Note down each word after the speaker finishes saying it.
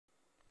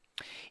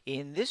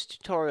In this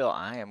tutorial,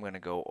 I am going to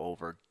go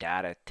over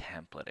data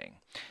templating.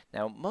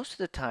 Now, most of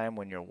the time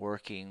when you're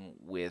working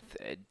with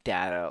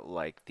data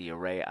like the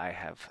array I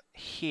have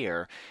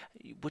here,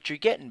 what you're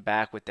getting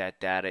back with that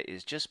data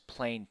is just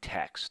plain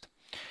text.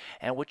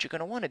 And what you're going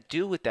to want to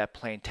do with that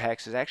plain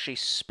text is actually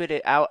spit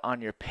it out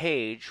on your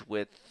page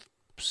with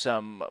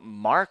some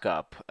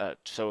markup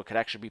so it could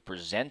actually be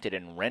presented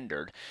and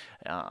rendered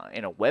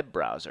in a web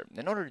browser.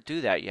 In order to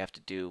do that, you have to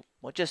do,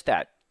 well, just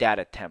that,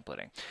 data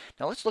templating.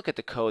 Now let's look at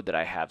the code that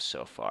I have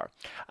so far.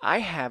 I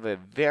have a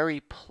very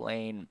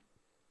plain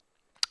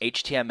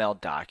HTML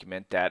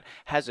document that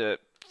has a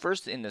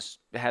first in this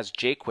has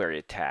jQuery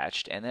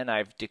attached, and then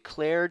I've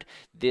declared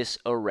this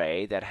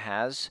array that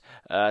has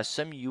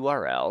some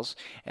URLs,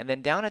 and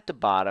then down at the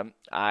bottom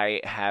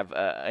I have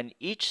an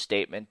each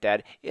statement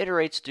that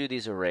iterates through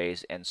these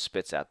arrays and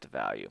spits out the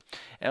value.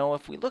 And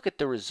if we look at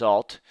the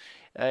result,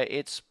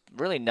 it's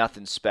really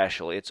nothing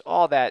special. It's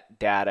all that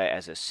data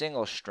as a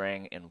single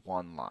string in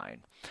one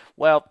line.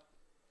 Well,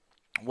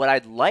 what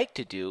I'd like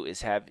to do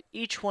is have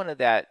each one of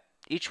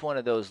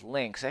those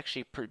links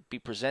actually be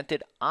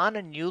presented on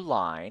a new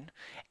line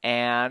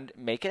and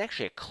make it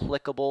actually a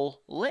clickable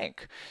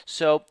link.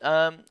 So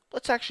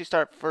let's actually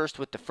start first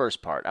with the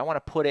first part. I want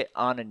to put it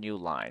on a new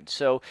line.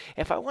 So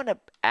if I want to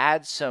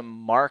add some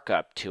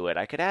markup to it,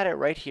 I could add it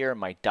right here in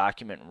my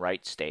document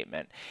write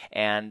statement.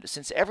 And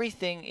since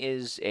everything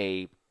is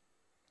going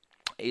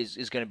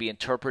to be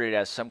interpreted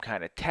as some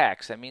kind of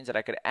text, that means that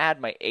I could add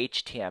my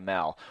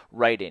HTML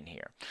right in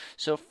here.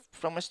 So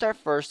I'm going to start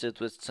first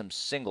with some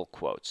single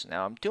quotes.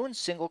 Now I'm doing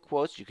single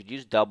quotes. You could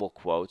use double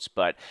quotes,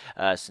 but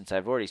since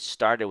I've already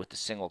started with the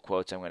single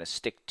quotes, I'm going to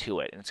stick to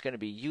it. And it's going to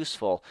be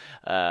useful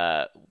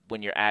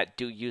when you're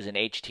using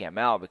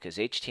HTML, because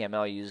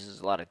HTML uses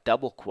a lot of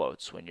double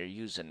quotes when you're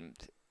using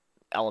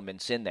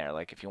elements in there.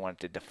 Like if you wanted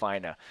to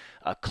define a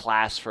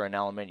class for an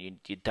element,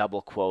 you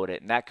double quote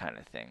it and that kind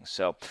of thing.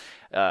 So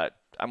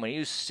I'm going to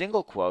use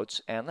single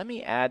quotes, and let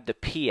me add the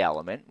P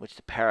element, which is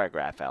the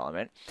paragraph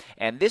element,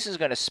 and this is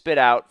going to spit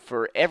out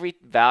for every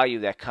value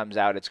that comes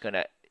out. It's going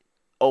to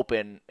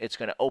open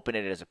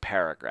it as a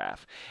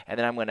paragraph, and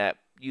then I'm going to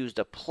use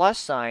the plus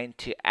sign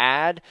to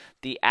add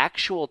the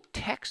actual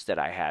text that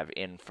I have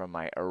in from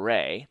my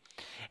array,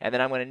 and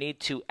then I'm going to need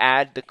to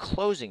add the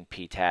closing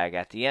P tag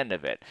at the end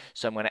of it.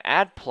 So I'm going to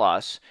add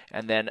plus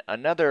and then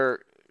another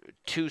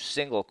two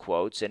single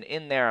quotes, and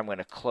in there I'm going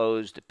to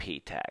close the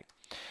P tag.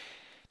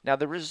 Now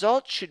the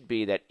result should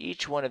be that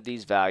each one of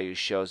these values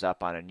shows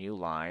up on a new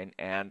line,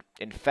 and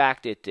in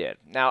fact it did.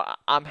 Now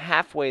I'm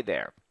halfway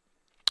there.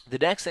 The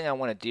next thing I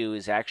want to do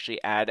is add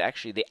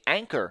the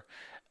anchor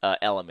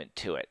element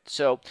to it.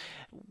 So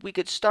we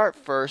could start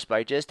first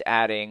by just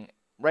adding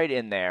right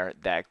in there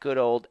that good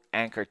old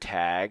anchor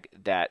tag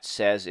that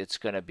says it's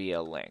going to be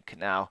a link.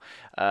 Now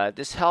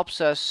this helps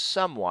us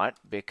somewhat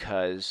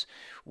because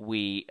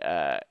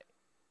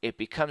it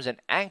becomes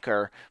an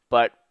anchor,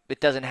 but it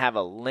doesn't have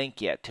a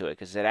link yet to it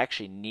because it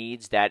actually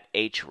needs that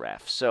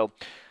href. So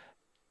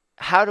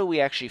how do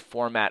we actually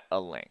format a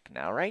link?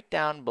 Now right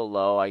down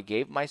below I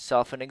gave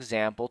myself an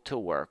example to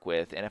work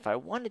with, and if I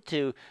wanted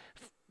to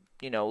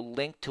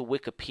link to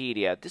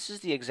Wikipedia, this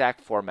is the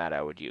exact format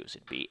I would use.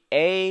 It'd be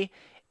a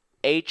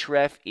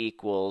href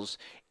equals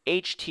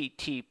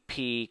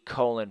http://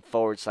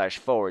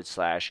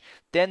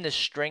 then the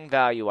string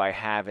value I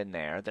have in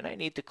there, then I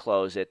need to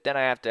close it, then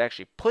I have to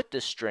actually put the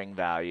string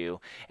value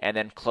and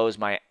then close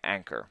my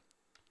anchor.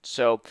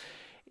 So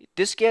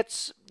this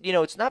gets,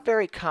 it's not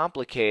very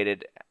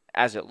complicated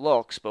as it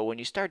looks, but when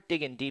you start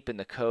digging deep in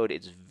the code,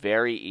 it's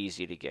very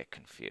easy to get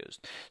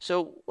confused.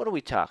 So what are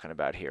we talking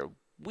about here?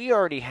 We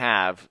already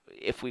have,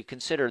 if we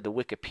consider the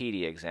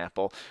Wikipedia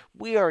example,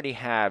 we already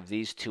have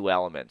these two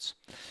elements.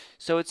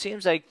 So it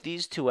seems like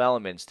these two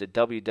elements, the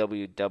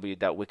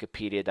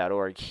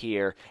www.wikipedia.org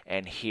here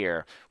and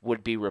here,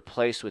 would be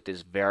replaced with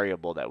this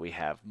variable that we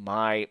have,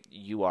 my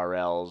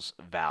URL's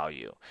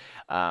value.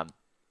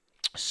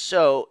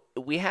 So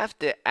we have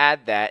to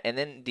add that, and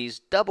then these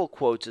double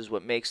quotes is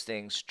what makes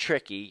things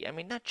tricky. I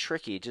mean, not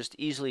tricky, just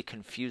easily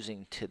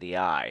confusing to the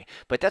eye.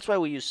 But that's why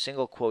we use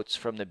single quotes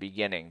from the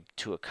beginning,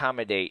 to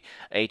accommodate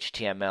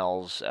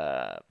HTML's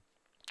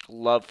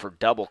love for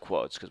double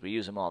quotes, because we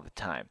use them all the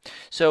time.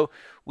 So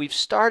we've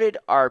started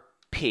our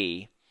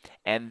P,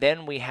 and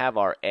then we have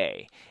our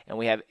A. And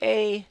we have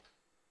A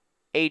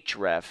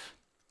href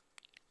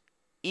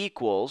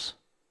equals,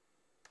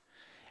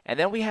 and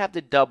then we have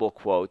the double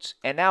quotes.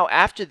 And now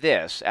after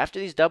these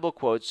double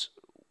quotes,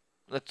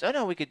 we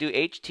could do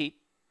http://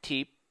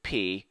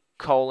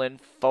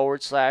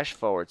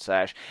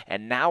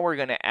 and now we're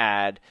going to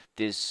add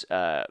this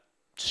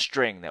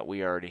string that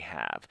we already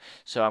have.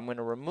 So I'm going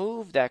to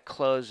remove that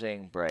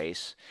closing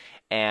brace,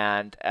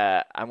 and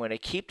I'm going to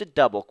keep the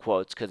double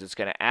quotes because it's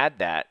going to add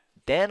that.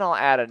 Then I'll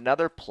add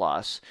another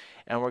plus,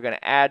 and we're going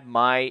to add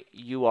my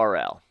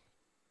URL.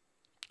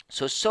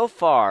 So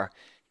far,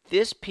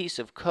 this piece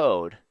of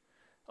code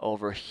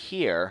over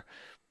here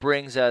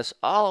brings us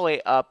all the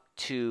way up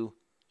to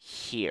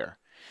here.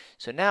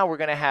 So now we're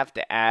going to have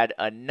to add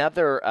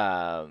another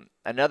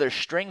another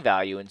string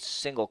value in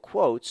single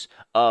quotes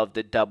of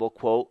the double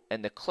quote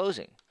and the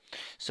closing.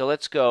 So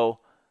let's go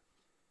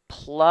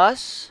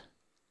plus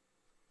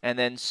and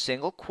then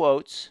single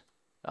quotes.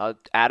 I'll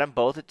add them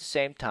both at the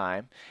same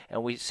time.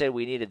 And we said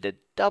we needed the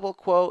double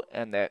quote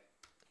and the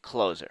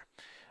closer.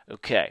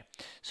 Okay,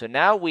 so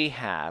now we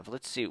have,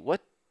 let's see,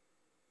 what,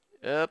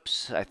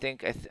 oops, I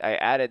think I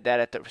added that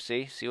at the,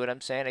 see what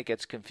I'm saying? It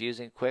gets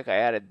confusing quick. I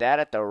added that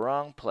at the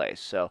wrong place.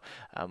 So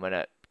I'm going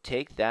to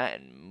take that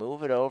and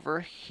move it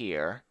over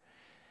here.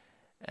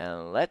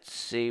 And let's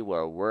see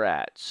where we're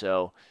at.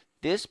 So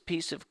this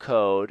piece of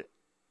code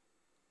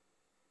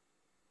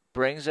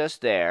brings us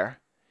there.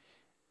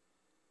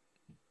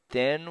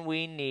 Then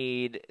we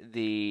need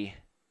the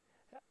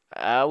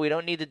we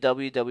don't need the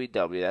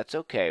www. That's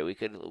okay. We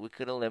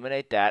could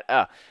eliminate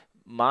that.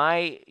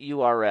 My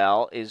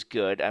URL is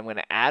good. I'm going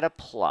to add a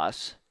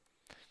plus.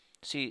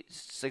 See,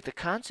 it's like the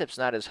concept's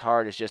not as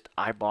hard as just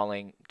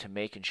eyeballing to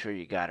making sure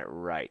you got it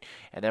right.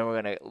 And then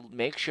we're going to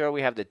make sure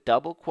we have the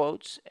double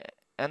quotes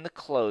and the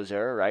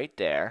closer right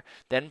there.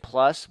 Then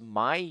plus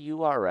my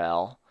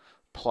URL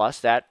plus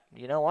that.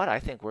 You know what? I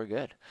think we're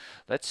good.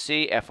 Let's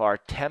see if our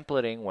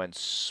templating went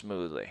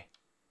smoothly.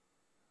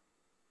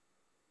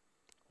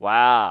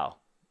 Wow.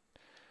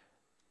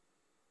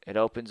 It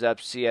opens up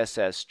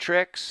CSS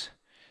tricks.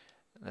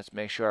 Let's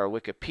make sure our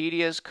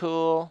Wikipedia is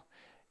cool.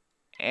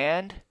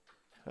 And,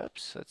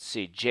 oops, let's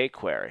see,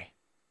 jQuery.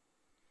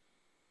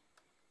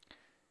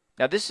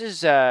 Now this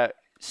is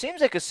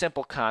seems like a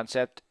simple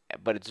concept,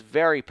 but it's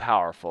very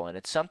powerful, and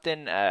it's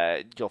something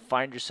you'll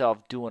find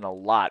yourself doing a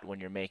lot when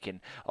you're making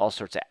all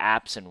sorts of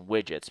apps and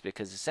widgets,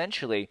 because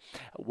essentially,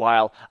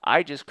 while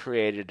I just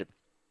created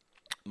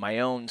my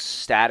own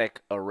static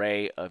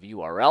array of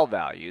URL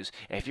values,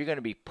 if you're going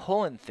to be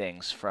pulling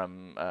things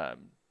from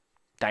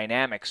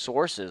dynamic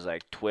sources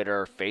like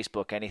Twitter,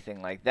 Facebook,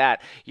 anything like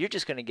that, you're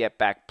just going to get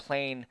back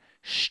plain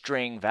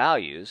string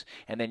values,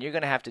 and then you're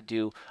going to have to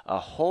do a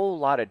whole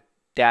lot of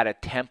data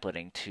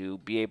templating to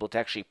be able to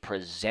actually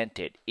present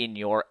it in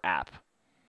your app.